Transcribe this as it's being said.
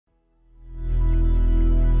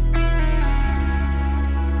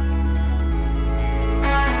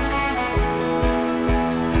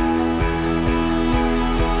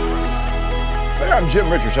Jim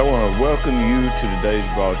Richards. I want to welcome you to today's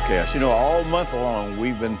broadcast. You know, all month long,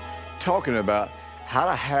 we've been talking about how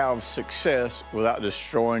to have success without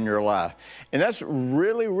destroying your life. And that's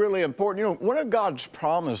really, really important. You know, one of God's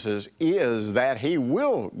promises is that He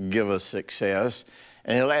will give us success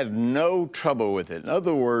and He'll have no trouble with it. In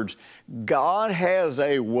other words, God has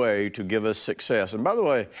a way to give us success. And by the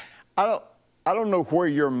way, I don't know where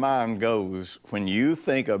your mind goes when you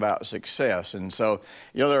think about success. And so,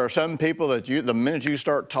 you know, there are some people that the minute you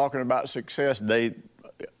start talking about success, they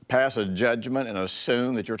pass a judgment and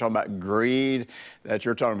assume that you're talking about greed, that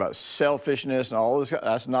you're talking about selfishness and all this.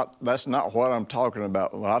 That's not what I'm talking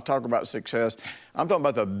about. When I talk about success, I'm talking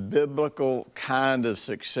about the biblical kind of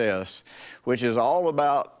success, which is all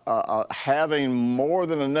about having more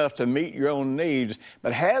than enough to meet your own needs,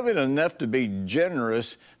 but having enough to be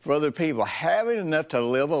generous for other people, having enough to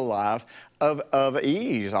live a life of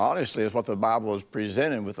ease, honestly, is what the Bible is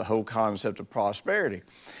presenting with the whole concept of prosperity.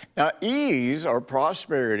 Now, ease or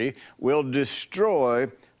prosperity will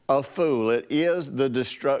destroy a fool. It is the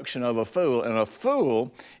destruction of a fool. And a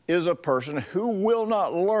fool is a person who will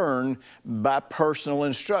not learn by personal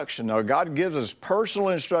instruction. Now, God gives us personal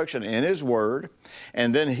instruction in His Word,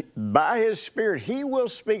 and then by His Spirit, He will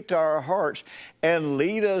speak to our hearts and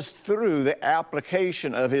lead us through the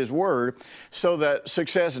application of His Word so that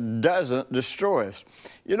success doesn't destroy us.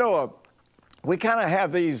 You know, we kind of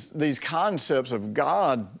have these concepts of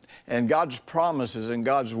God and God's promises and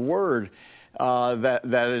God's Word.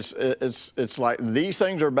 It's like these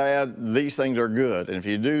things are bad, these things are good. And if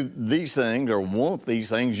you do these things or want these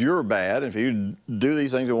things, you're bad. If you do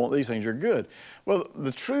these things or want these things, you're good. Well,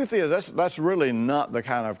 the truth is that's really not the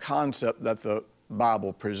kind of concept that the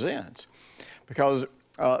Bible presents, because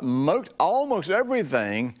almost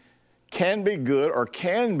everything can be good or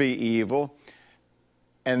can be evil,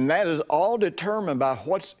 and that is all determined by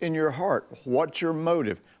what's in your heart, what's your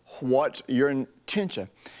motive, what's your intention.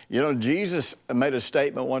 You know, Jesus made a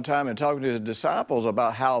statement one time in talking to His disciples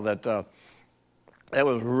about how that it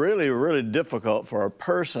was really, really difficult for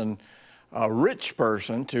a rich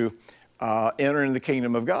person to enter into the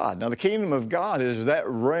kingdom of God. Now, the kingdom of God is that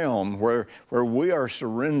realm where we are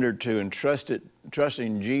surrendered to and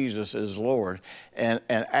trusting Jesus as Lord. And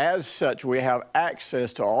as such, we have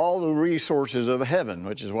access to all the resources of heaven,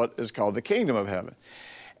 which is what is called the kingdom of heaven.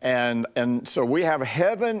 And so we have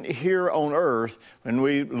heaven here on earth when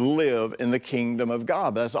we live in the kingdom of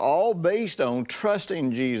God. That's all based on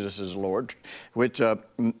trusting Jesus as Lord, which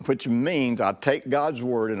means I take God's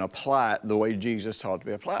Word and apply it the way Jesus taught it to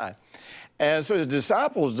be applied. And so His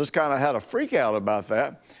disciples just kind of had a freak out about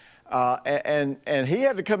that. And He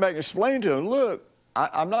had to come back and explain to them, look,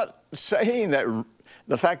 I'm not saying that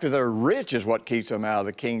the fact that they're rich is what keeps them out of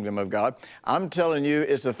the kingdom of God. I'm telling you,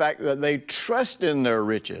 it's the fact that they trust in their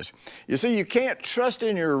riches. You see, you can't trust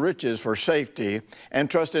in your riches for safety and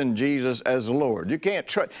trust in Jesus as Lord. You can't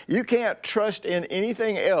trust in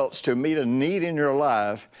anything else to meet a need in your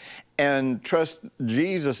life and trust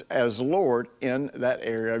Jesus as Lord in that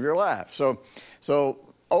area of your life. So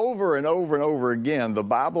over and over and over again, the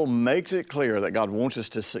Bible makes it clear that God wants us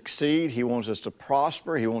to succeed. He wants us to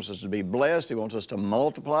prosper. He wants us to be blessed. He wants us to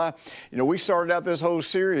multiply. You know, we started out this whole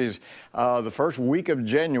series the first week of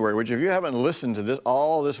January, which if you haven't listened to this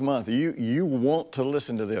all this month, you want to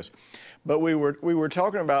listen to this. But we were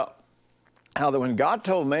talking about how that when God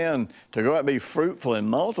told man to go out and be fruitful and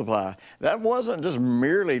multiply, that wasn't just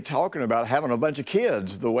merely talking about having a bunch of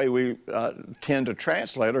kids the way we tend to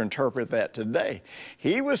translate or interpret that today.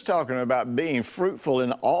 He was talking about being fruitful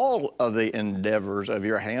in all of the endeavors of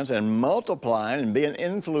your hands and multiplying and being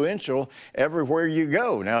influential everywhere you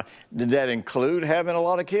go. Now, did that include having a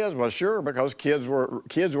lot of kids? Well, sure, because kids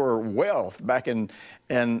were wealth back in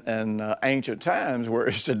ancient times,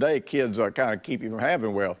 whereas today kids are kind of keep you from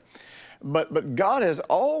having wealth. But God has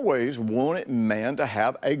always wanted man to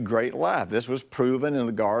have a great life. This was proven in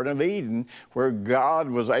the Garden of Eden, where God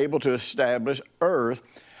was able to establish earth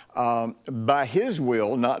by His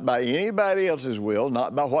will, not by anybody else's will,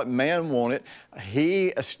 not by what man wanted. He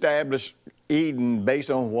established Eden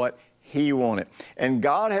based on what He wanted. And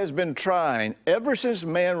God has been trying, ever since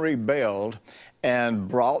man rebelled and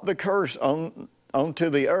brought the curse onto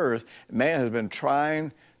the earth, man has been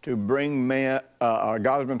trying to bring man, God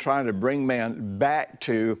has been trying to bring man back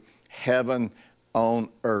to heaven on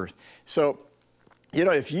earth. So, you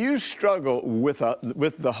know, if you struggle with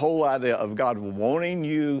the whole idea of God wanting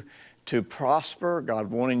you to prosper, God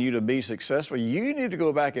wanting you to be successful, you need to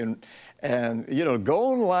go back And, you know,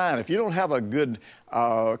 go online. If you don't have a good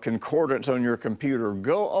concordance on your computer,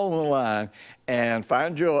 go online and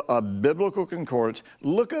find you a biblical concordance.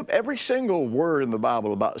 Look up every single word in the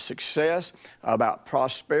Bible about success, about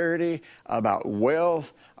prosperity, about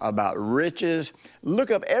wealth, about riches.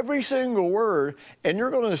 Look up every single word, and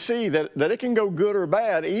you're going to see that it can go good or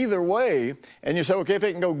bad either way. And you say, okay, if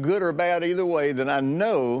it can go good or bad either way, then I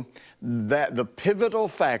know that the pivotal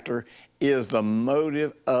factor is the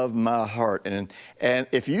motive of my heart. And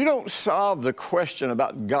if you don't solve the question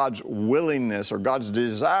about God's willingness or God's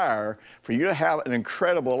desire for you to have an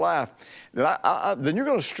incredible life, then you're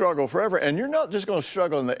going to struggle forever. And you're not just going to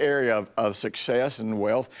struggle in the area of success and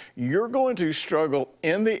wealth. You're going to struggle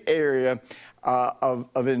in the area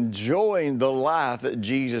of enjoying the life that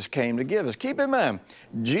Jesus came to give us. Keep in mind,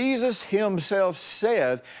 Jesus himself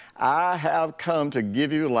said, I have come to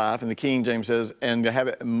give you life, and the King James says, and to have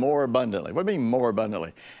it more abundantly. What do you mean more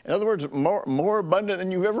abundantly? In other words, more abundant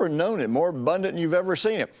than you've ever known it, more abundant than you've ever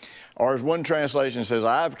seen it. Or as one translation says,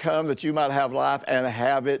 I've come that you might have life and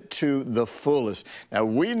have it to the fullest. Now,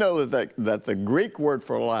 we know that the Greek word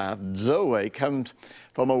for life, zoe, comes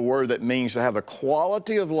from a word that means to have the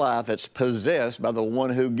quality of life that's possessed by the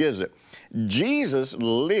one who gives it. Jesus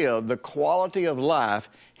lived the quality of life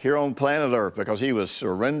here on planet Earth because he was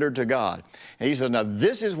surrendered to God. And he says, now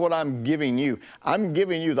this is what I'm giving you. I'm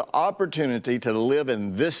giving you the opportunity to live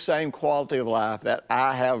in this same quality of life that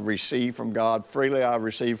I have received from God. Freely I've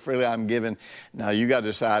received, freely I'm given. Now you got to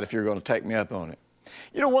decide if you're going to take me up on it.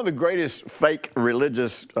 You know, one of the greatest fake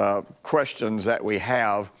religious questions that we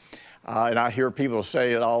have, and I hear people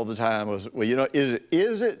say it all the time, was, well, you know,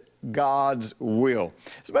 is it God's will?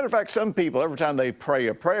 As a matter of fact, some people, every time they pray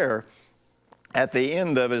a prayer, at the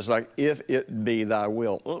end of it, it's like, if it be thy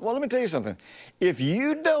will. Well, let me tell you something. If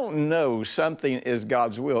you don't know something is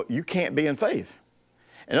God's will, you can't be in faith.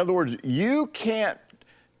 In other words, you can't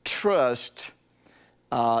trust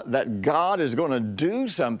that God is going to do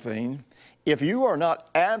something if you are not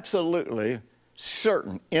absolutely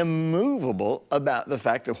certain, immovable about the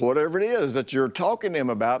fact that whatever it is that you're talking to him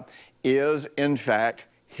about is, in fact,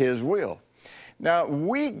 his will. Now,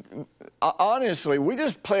 honestly, we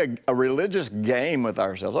just play a religious game with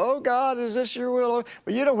ourselves. Oh, God, is this your will?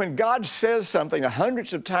 But you know, when God says something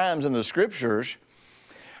hundreds of times in the Scriptures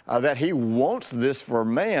that he wants this for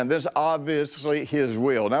man, this is obviously his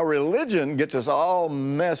will. Now, religion gets us all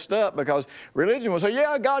messed up because religion will say,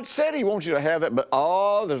 yeah, God said he wants you to have it, but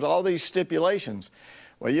there's all these stipulations.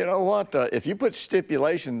 Well, you know what? If you put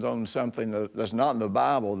stipulations on something that's not in the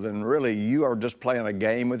Bible, then really you are just playing a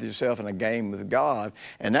game with yourself and a game with God.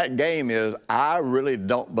 And that game is, I really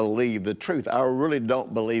don't believe the truth. I really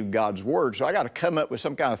don't believe God's word. So I got to come up with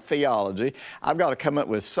some kind of theology. I've got to come up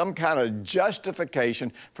with some kind of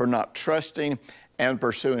justification for not trusting and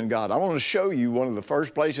pursuing God. I want to show you one of the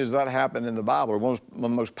first places that happened in the Bible, or one of the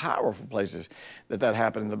most powerful places that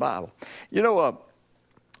happened in the Bible. You know,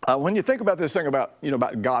 when you think about this thing about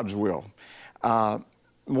God's will,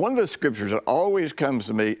 one of the scriptures that always comes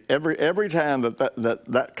to me every time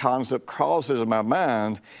that concept crosses my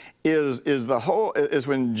mind is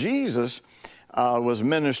when Jesus was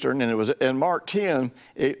ministering, and it was in Mark 10.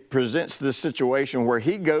 It presents this situation where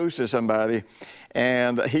he goes to somebody,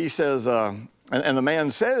 and he says, and the man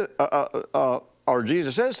says, or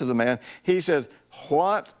Jesus says to the man, he said,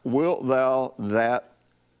 "What wilt thou that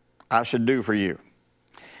I should do for you?"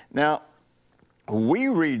 Now, we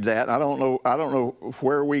read that. I don't know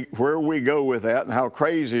where we go with that and how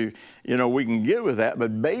crazy, we can get with that.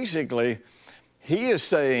 But basically, he is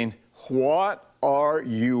saying, what are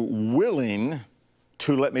you willing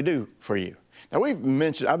to let me do for you? Now, I've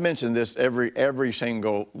mentioned this every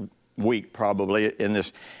single week probably in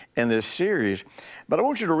this series. But I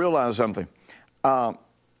want you to realize something.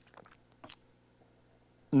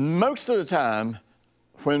 Most of the time,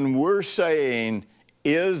 when we're saying,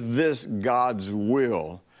 is this God's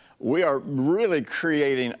will, we are really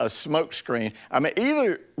creating a smokescreen. I mean,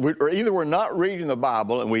 either we're not reading the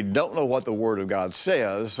Bible and we don't know what the Word of God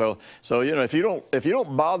says. So if you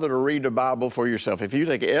don't bother to read the Bible for yourself, if you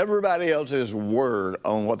take everybody else's word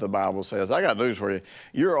on what the Bible says, I got news for you.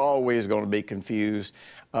 You're always going to be confused.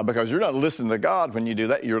 Because you're not listening to God when you do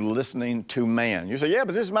that, you're listening to man. You say, yeah,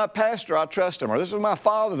 but this is my pastor, I trust him, or this is my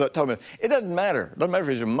father that told me. It doesn't matter. It doesn't matter if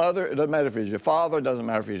he's your mother, it doesn't matter if he's your father, it doesn't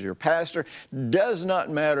matter if he's your pastor. It does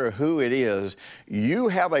not matter who it is. You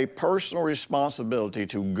have a personal responsibility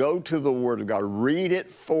to go to the Word of God, read it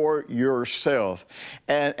for yourself,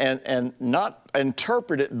 and not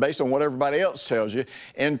interpret it based on what everybody else tells you.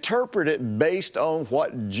 Interpret it based on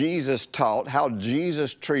what Jesus taught, how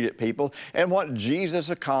Jesus treated people, and what Jesus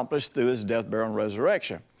accomplished through his death, burial, and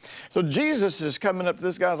resurrection. So Jesus is coming up to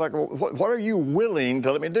this guy's like, well, what are you willing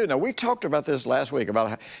to let me do? Now, we talked about this last week,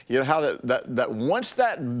 about how that once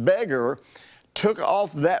that beggar took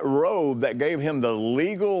off that robe that gave him the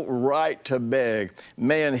legal right to beg,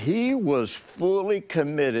 man, he was fully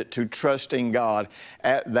committed to trusting God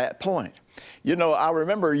at that point. You know, I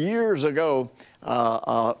remember years ago,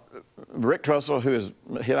 Rick Trussell,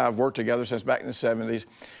 he and I have worked together since back in the 70s.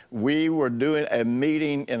 We were doing a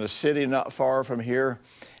meeting in a city not far from here.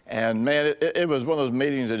 And man, it was one of those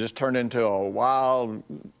meetings that just turned into a wild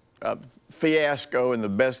fiasco in the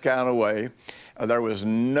best kind of way. There was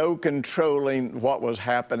no controlling what was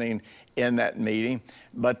happening in that meeting.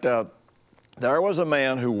 But there was a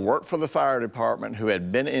man who worked for the fire department who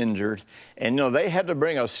had been injured. And, you know, they had to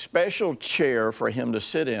bring a special chair for him to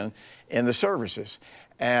sit in the services.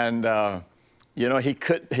 And, you know, he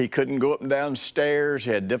couldn't go up and down stairs. He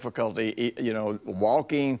had difficulty, you know,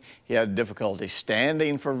 walking. He had difficulty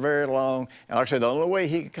standing for very long. And like I said, the only way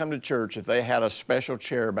he could come to church if they had a special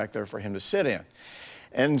chair back there for him to sit in.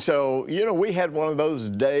 And so, you know, we had one of those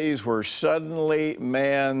days where suddenly,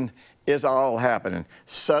 man, it's all happening.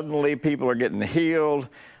 Suddenly people are getting healed.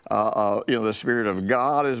 You know, the Spirit of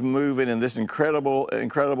God is moving in this incredible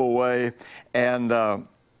way. And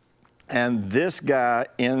this guy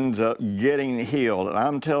ends up getting healed. And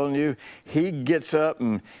I'm telling you, he gets up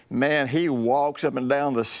and, man, he walks up and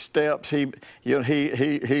down the steps. He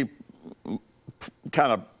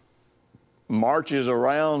kind of marches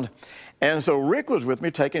around. And so Rick was with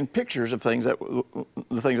me taking pictures of the things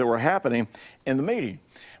that were happening in the meeting.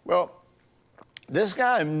 Well, this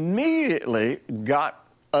guy immediately got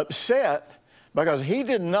upset because he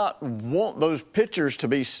did not want those pictures to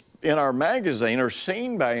be in our magazine or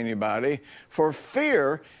seen by anybody for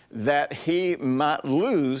fear that he might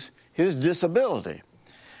lose his disability.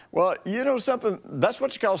 Well, you know something, that's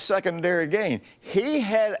what you call secondary gain. He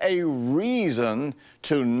had a reason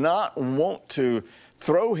to not want to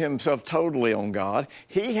throw himself totally on God.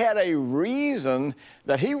 He had a reason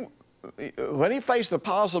that when he faced the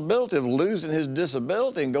possibility of losing his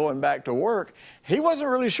disability and going back to work, he wasn't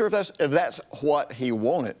really sure if that's what he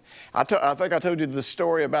wanted. I think I told you the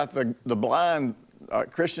story about the blind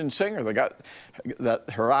Christian singer that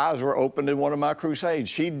her eyes were opened in one of my crusades.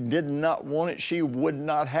 She did not want it. She would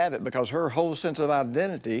not have it because her whole sense of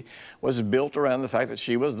identity was built around the fact that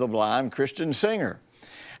she was the blind Christian singer.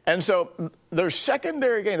 And so there's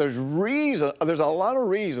secondary gain. There's a lot of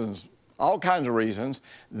reasons, all kinds of reasons,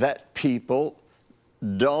 that people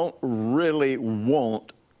don't really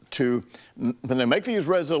want to, when they make these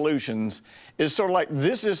resolutions, it's sort of like,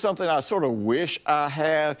 this is something I sort of wish I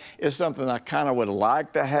had, it's something I kind of would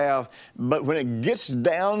like to have, but when it gets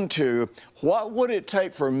down to what would it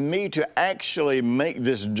take for me to actually make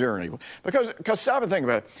this journey? Because stop and think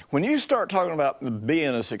about it. When you start talking about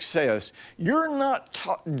being a success, you're not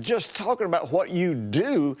just talking about what you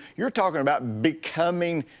do, you're talking about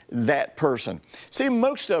becoming that person. See,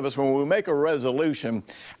 most of us, when we make a resolution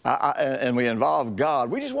and we involve God,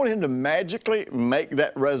 we just want Him to magically make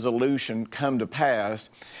that resolution come to pass,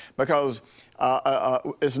 because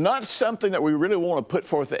it's not something that we really want to put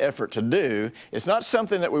forth the effort to do. It's not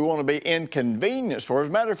something that we want to be inconvenienced for. As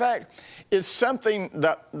a matter of fact, it's something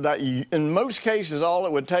that in most cases all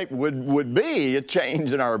it would take would be a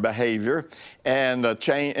change in our behavior and a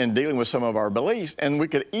change in dealing with some of our beliefs. And we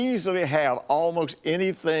could easily have almost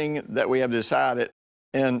anything that we have decided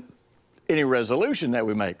in any resolution that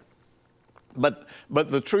we make. But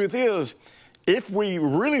the truth is, if we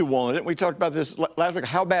really wanted it, we talked about this last week,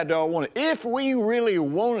 how bad do I want it? If we really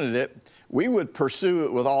wanted it, we would pursue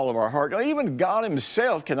it with all of our heart. Even God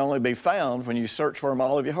Himself can only be found when you search for Him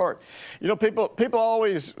all of your heart. You know, people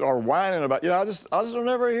always are whining about, you know, I just don't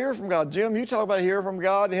ever hear from God. Jim, you talk about hearing from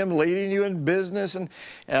God, Him leading you in business, and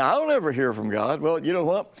I don't ever hear from God. Well, you know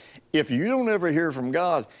what? If you don't ever hear from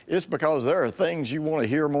God, it's because there are things you want to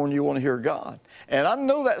hear more than you want to hear God. And I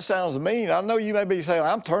know that sounds mean. I know you may be saying,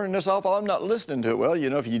 I'm turning this off, I'm not listening to it. Well, you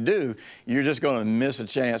know, if you do, you're just going to miss a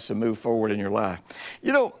chance to move forward in your life.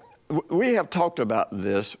 You know, we have talked about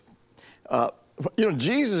this. You know,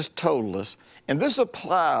 Jesus told us, and this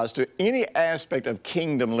applies to any aspect of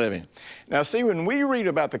kingdom living. Now, see, when we read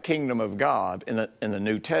about the kingdom of God in the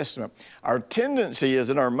New Testament, our tendency is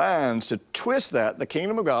in our minds to twist that, the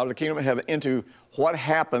kingdom of God, the kingdom of heaven, into what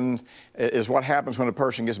happens when a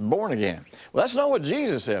person gets born again. Well, that's not what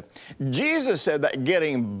Jesus said. Jesus said that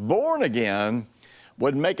getting born again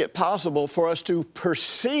would make it possible for us to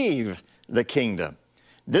perceive the kingdom.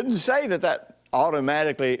 Didn't say that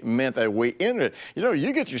automatically meant that we entered it. You know,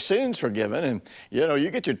 you get your sins forgiven and, you know, you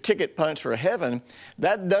get your ticket punched for heaven.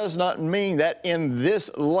 That does not mean that in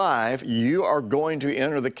this life you are going to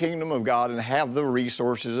enter the kingdom of God and have the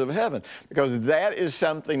resources of heaven, because that is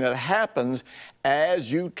something that happens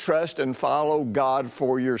as you trust and follow God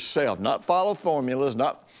for yourself. Not follow formulas,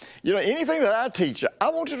 not, you know, anything that I teach you, I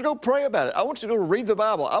want you to go pray about it. I want you to go read the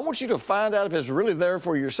Bible. I want you to find out if it's really there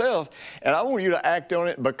for yourself, and I want you to act on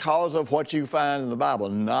it because of what you find in the Bible,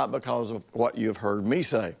 not because of what you've heard me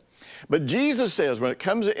say. But Jesus says when it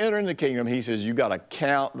comes to entering the kingdom, he says you got to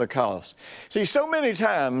count the cost. See, so many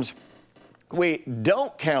times we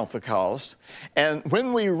don't count the cost, and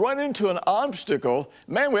when we run into an obstacle,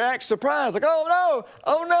 man, we act surprised, like, oh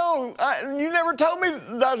no, you never told me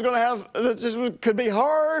that I was going to have, this could be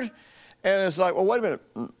hard. And it's like, well, wait a minute,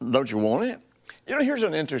 don't you want it? You know, here's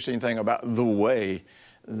an interesting thing about the way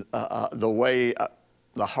the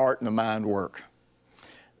heart and the mind work.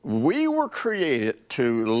 We were created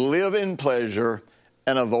to live in pleasure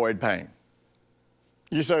and avoid pain.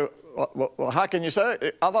 You say, well, how can you say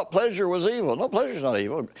it? I thought pleasure was evil. No, pleasure's not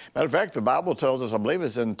evil. Matter of fact, the Bible tells us, I believe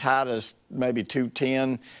it's in Titus maybe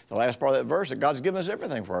 2:10, the last part of that verse, that God's given us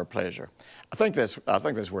everything for our pleasure. I think that's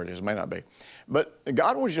where it is. It may not be. But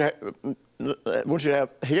God wants you to have,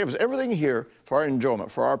 he gave us everything here for our enjoyment,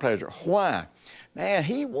 for our pleasure. Why? Man,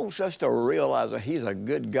 he wants us to realize that he's a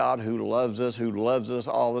good God who loves us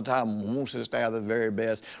all the time, wants us to have the very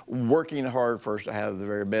best, working hard for us to have the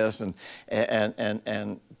very best.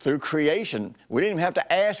 And through creation, we didn't even have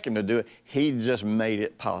to ask him to do it. He just made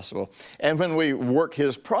it possible. And when we work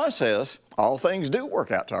his process, all things do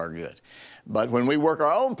work out to our good. But when we work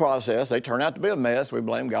our own process, they turn out to be a mess. We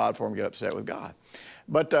blame God for them, get upset with God.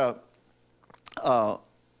 But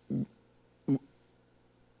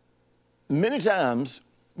many times,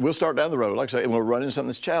 we'll start down the road, like I say, and we'll run into something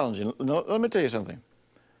that's challenging. No, let me tell you something.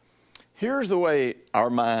 Here's the way our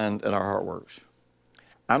mind and our heart works.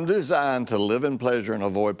 I'm designed to live in pleasure and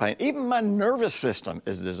avoid pain. Even my nervous system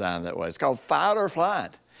is designed that way. It's called fight or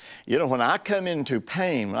flight. You know, when I come into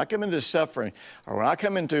pain, when I come into suffering, or when I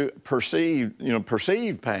come into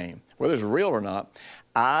perceived pain, whether it's real or not,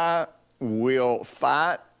 I will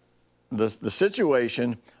fight the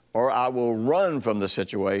situation, or I will run from the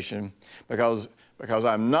situation, because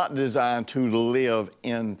I'm not designed to live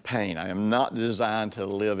in pain. I am not designed to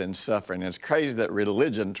live in suffering. And it's crazy that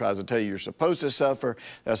religion tries to tell you you're supposed to suffer.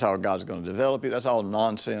 That's how God's going to develop you. That's all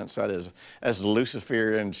nonsense. That's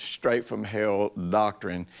Luciferian, straight from hell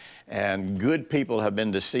doctrine. And good people have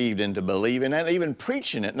been deceived into believing and even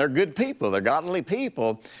preaching it. And they're good people. They're godly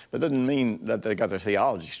people. But it doesn't mean that they got their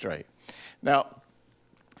theology straight. Now,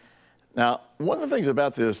 one of the things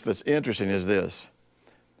about this that's interesting is this.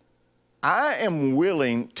 I am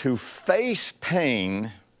willing to face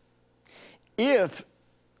pain if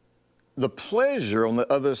the pleasure on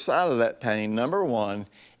the other side of that pain, number one,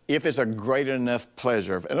 if it's a great enough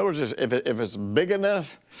pleasure. In other words, if it's big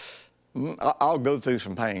enough, I'll go through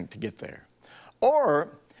some pain to get there. Or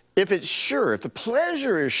if it's sure, if the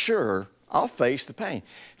pleasure is sure, I'll face the pain.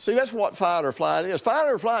 See, that's what fight or flight is. Fight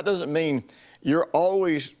or flight doesn't mean you're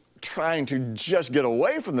always trying to just get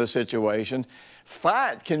away from the situation.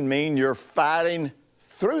 Fight can mean you're fighting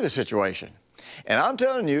through the situation. And I'm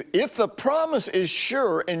telling you, if the promise is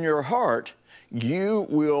sure in your heart, you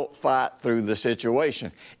will fight through the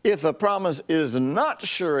situation. If the promise is not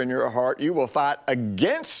sure in your heart, you will fight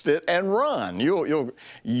against it and run. You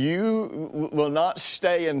will not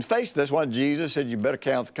stay and face it. That's why Jesus said you better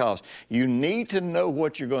count the cost. You need to know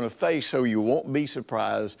what you're going to face so you won't be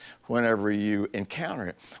surprised whenever you encounter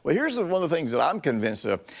it. Well, here's one of the things that I'm convinced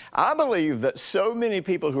of. I believe that so many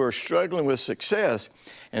people who are struggling with success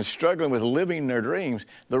and struggling with living their dreams,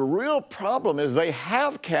 the real problem is they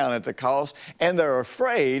have counted the cost and they're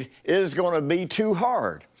afraid it is going to be too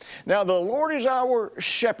hard. Now, the Lord is our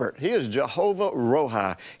shepherd. He is Jehovah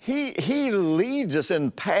Rohi. He leads us in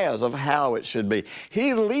paths of how it should be.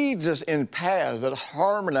 He leads us in paths that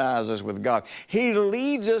harmonize us with God. He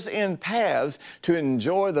leads us in paths to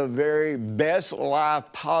enjoy the very best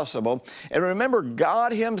life possible. And remember,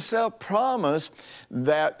 God himself promised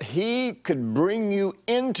that he could bring you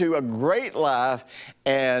into a great life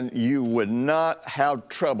and you would not have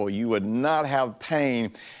trouble. You would not have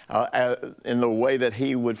pain in the way that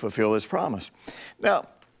he would fulfill his promise. Now,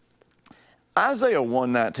 Isaiah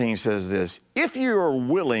 1:19 says this, "If you are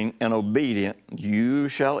willing and obedient, you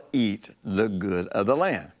shall eat the good of the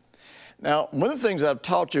land." Now, one of the things I've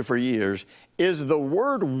taught you for years is the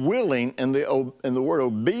word willing and the word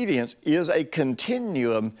obedience is a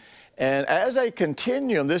continuum. And as a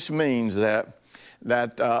continuum, this means that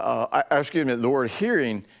the word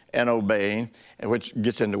hearing and obeying, which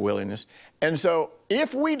gets into willingness. And so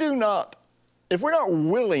if we're not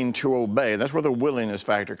willing to obey, that's where the willingness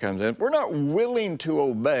factor comes in. If we're not willing to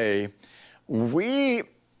obey, we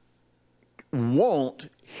won't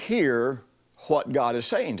hear what God is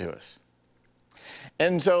saying to us.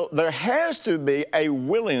 And so there has to be a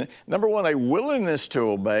willingness, number one, a willingness to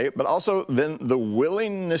obey, but also then the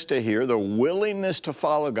willingness to hear, the willingness to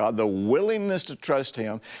follow God, the willingness to trust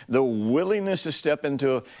Him, the willingness to step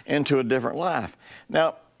into a different life.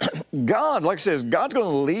 Now, God, like I said, God's going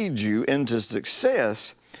to lead you into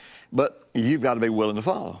success, but you've got to be willing to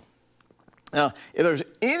follow. Now, if there's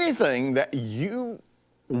anything that you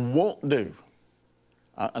won't do,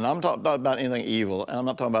 and I'm talking about anything evil, and I'm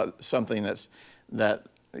not talking about something that's going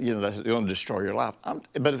to destroy your life.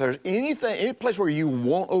 But if there's any place where you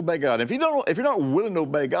won't obey God, if you're not willing to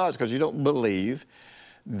obey God, it's because you don't believe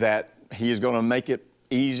that He is going to make it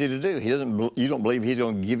easy to do. You don't believe He's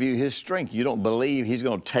going to give you His strength. You don't believe He's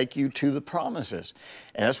going to take you to the promises.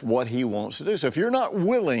 And that's what He wants to do. So if you're not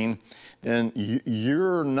willing, then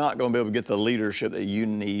you're not going to be able to get the leadership that you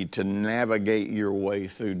need to navigate your way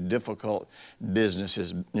through difficult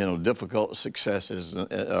businesses, difficult successes,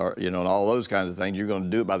 and all those kinds of things. You're going to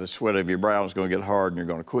do it by the sweat of your brow. It's going to get hard, and you're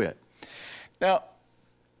going to quit. Now,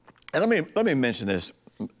 and let me mention this,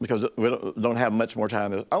 because we don't have much more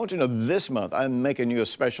time. I want you to know this month I'm making you a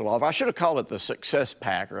special offer. I should have called it the Success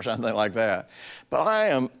Pack or something like that. But I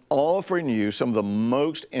am offering you some of the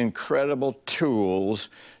most incredible tools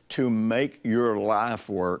to make your life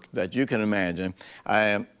work that you can imagine.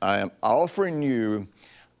 I am offering you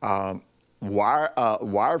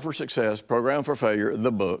Wired for Success, Program for Failure,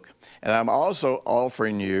 the book. And I'm also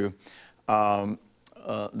offering you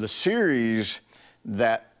the series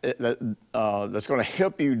that's going to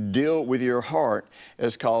help you deal with your heart.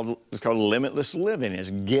 It's called Limitless Living.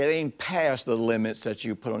 It's getting past the limits that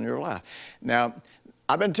you put on your life. Now,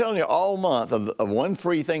 I've been telling you all month of one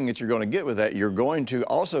free thing that you're going to get with that. You're going to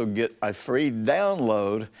also get a free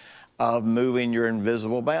download of moving your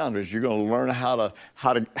invisible boundaries. You're going to learn how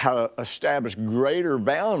to establish greater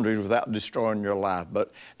boundaries without destroying your life.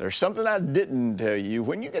 But there's something I didn't tell you.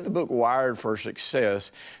 When you get the book Wired for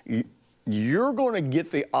Success, you're going to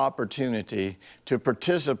get the opportunity to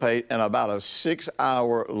participate in about a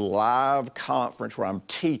 6-hour live conference where I'm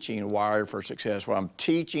teaching Wired for Success, where I'm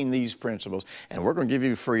teaching these principles, and we're going to give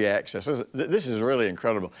you free access. This is really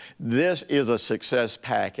incredible. This is a success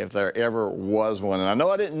pack if there ever was one. And I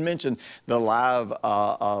know I didn't mention the live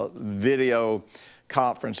video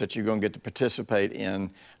conference that you're going to get to participate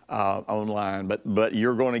in online, but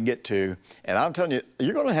you're going to get to, and I'm telling you,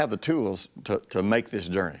 you're going to have the tools to make this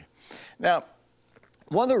journey. Now,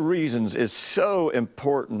 one of the reasons it's so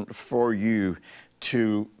important for you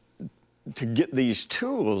to get these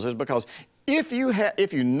tools is because if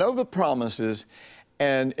you know the promises,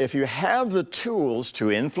 and if you have the tools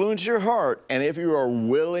to influence your heart, and if you are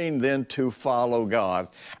willing then to follow God,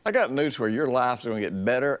 I got news for you. Your life is going to get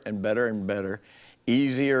better and better and better,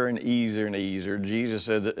 easier and easier and easier. Jesus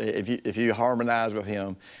said that if you harmonize with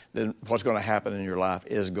Him, then what's going to happen in your life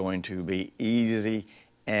is going to be easy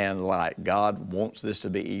and light. God wants this to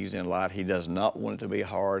be easy and light. He does not want it to be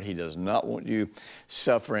hard. He does not want you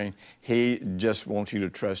suffering. He just wants you to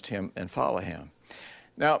trust Him and follow Him.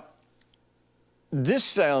 Now, this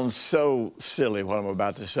sounds so silly, what I'm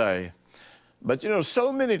about to say, but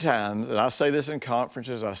so many times, and I say this in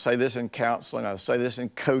conferences, I say this in counseling, I say this in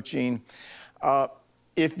coaching,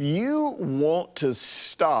 if you want to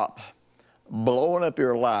stop blowing up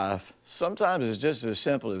your life, sometimes it's just as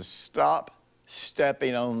simple as stop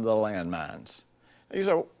stepping on the landmines. You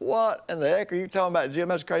say, what in the heck are you talking about, Jim?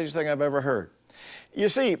 That's the craziest thing I've ever heard. You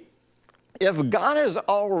see, if God has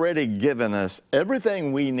already given us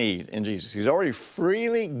everything we need in Jesus, He's already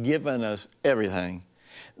freely given us everything,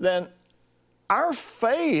 then our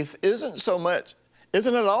faith isn't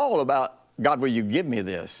at all about, God, will you give me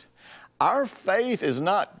this? Our faith is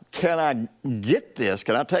not, can I get this?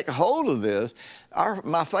 Can I take hold of this?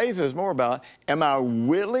 My faith is more about, am I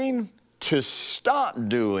willing to stop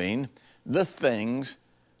doing the things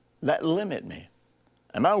that limit me?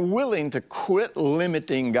 Am I willing to quit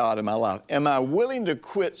limiting God in my life? Am I willing to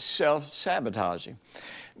quit self-sabotaging?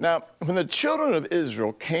 Now, when the children of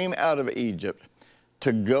Israel came out of Egypt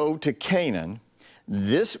to go to Canaan,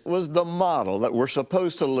 this was the model that we're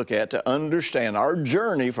supposed to look at to understand our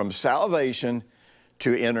journey from salvation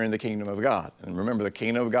to entering the kingdom of God. And remember, the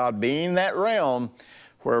kingdom of God being that realm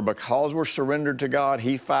where because we're surrendered to God,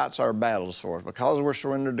 He fights our battles for us. Because we're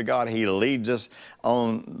surrendered to God, He leads us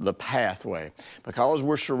on the pathway. Because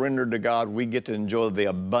we're surrendered to God, we get to enjoy the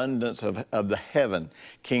abundance of the heaven,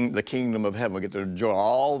 the kingdom of heaven. We get to enjoy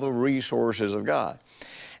all the resources of God.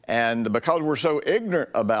 And because we're so ignorant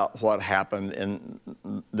about what happened in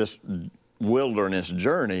this wilderness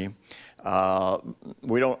journey,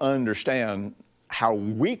 we don't understand how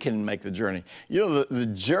we can make the journey. You know, the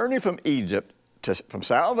journey from Egypt, from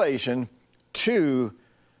salvation to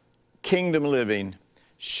kingdom living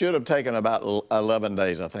should have taken about 11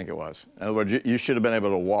 days, I think it was. In other words, you should have been able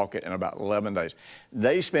to walk it in about 11 days.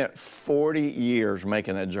 They spent 40 years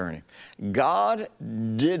making that journey. God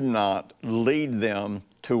did not lead them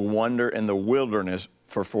to wander in the wilderness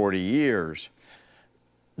for 40 years.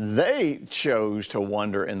 They chose to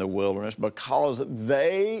wander in the wilderness because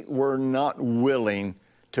they were not willing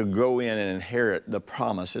to go in and inherit the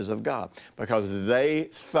promises of God, because they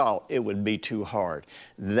thought it would be too hard.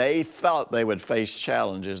 They thought they would face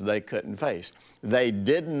challenges they couldn't face. They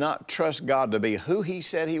did not trust God to be who He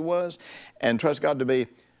said He was, and trust God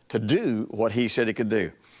to do what He said He could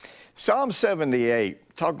do. Psalm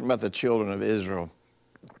 78, talking about the children of Israel.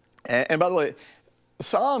 And by the way,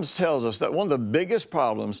 Psalms tells us that one of the biggest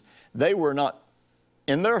problems, they were not,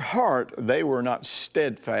 in their heart, they were not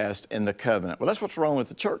steadfast in the covenant. Well, that's what's wrong with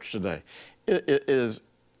the church today. It is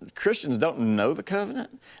Christians don't know the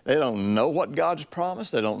covenant. They don't know what God's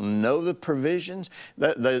promised. They don't know the provisions.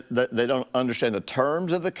 They don't understand the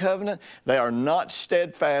terms of the covenant. They are not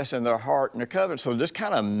steadfast in their heart and the covenant. So they're just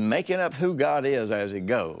kind of making up who God is as He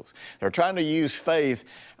goes. They're trying to use faith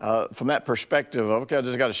from that perspective of, okay, I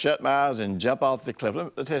just got to shut my eyes and jump off the cliff.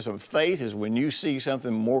 Let me tell you something. Faith is when you see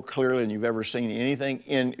something more clearly than you've ever seen anything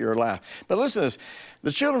in your life. But listen to this.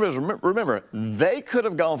 The children of Israel, remember, they could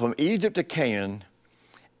have gone from Egypt to Canaan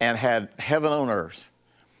and had heaven on earth.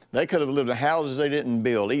 They could have lived in houses they didn't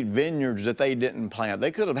build, eat vineyards that they didn't plant. They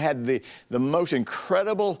could have had the most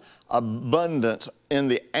incredible abundance in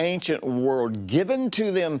the ancient world given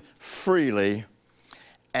to them freely,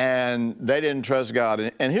 and they didn't trust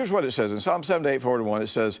God. And here's what it says in Psalm 78:41. It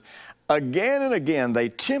says, again and again they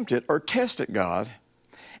tempted or tested God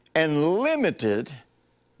and limited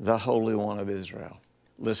the Holy One of Israel.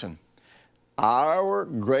 Listen. Our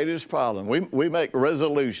greatest problem, we make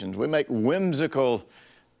resolutions, we make whimsical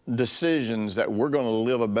decisions that we're going to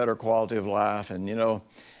live a better quality of life, and you know,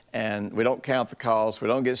 and we don't count the cost, we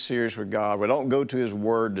don't get serious with God, we don't go to His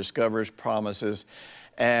Word, discover His promises,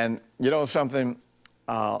 and you know something,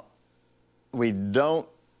 we don't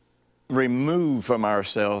remove from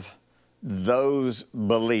ourselves those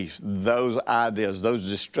beliefs, those ideas, those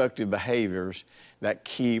destructive behaviors that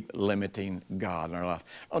keep limiting God in our life.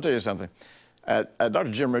 I'll tell you something. At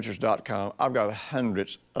drjimrichards.com, I've got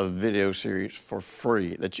hundreds of video series for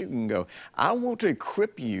free that you can go. I want to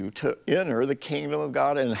equip you to enter the kingdom of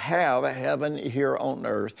God and have a heaven here on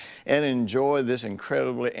earth and enjoy this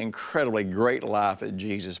incredibly, incredibly great life that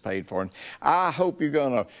Jesus paid for. And I hope you're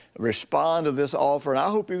going to respond to this offer, and I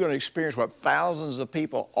hope you're going to experience what thousands of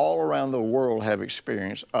people all around the world have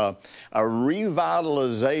experienced, a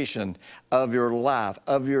revitalization of your life,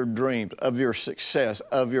 of your dreams, of your success,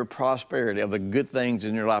 of your prosperity, of the good things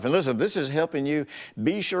in your life. And listen, if this is helping you,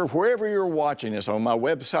 be sure wherever you're watching this, on my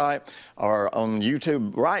website or on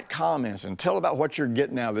YouTube, write comments and tell about what you're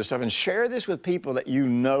getting out of this stuff, and share this with people that you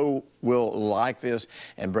know will like this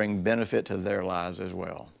and bring benefit to their lives as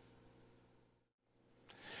well.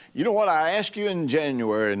 You know what? I asked you in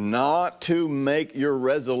January not to make your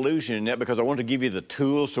resolution yet because I want to give you the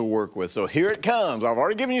tools to work with. So here it comes. I've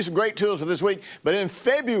already given you some great tools for this week, but in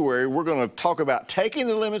February, we're going to talk about taking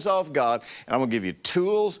the limits off God, and I'm going to give you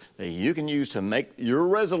tools that you can use to make your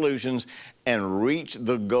resolutions and reach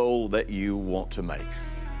the goal that you want to make.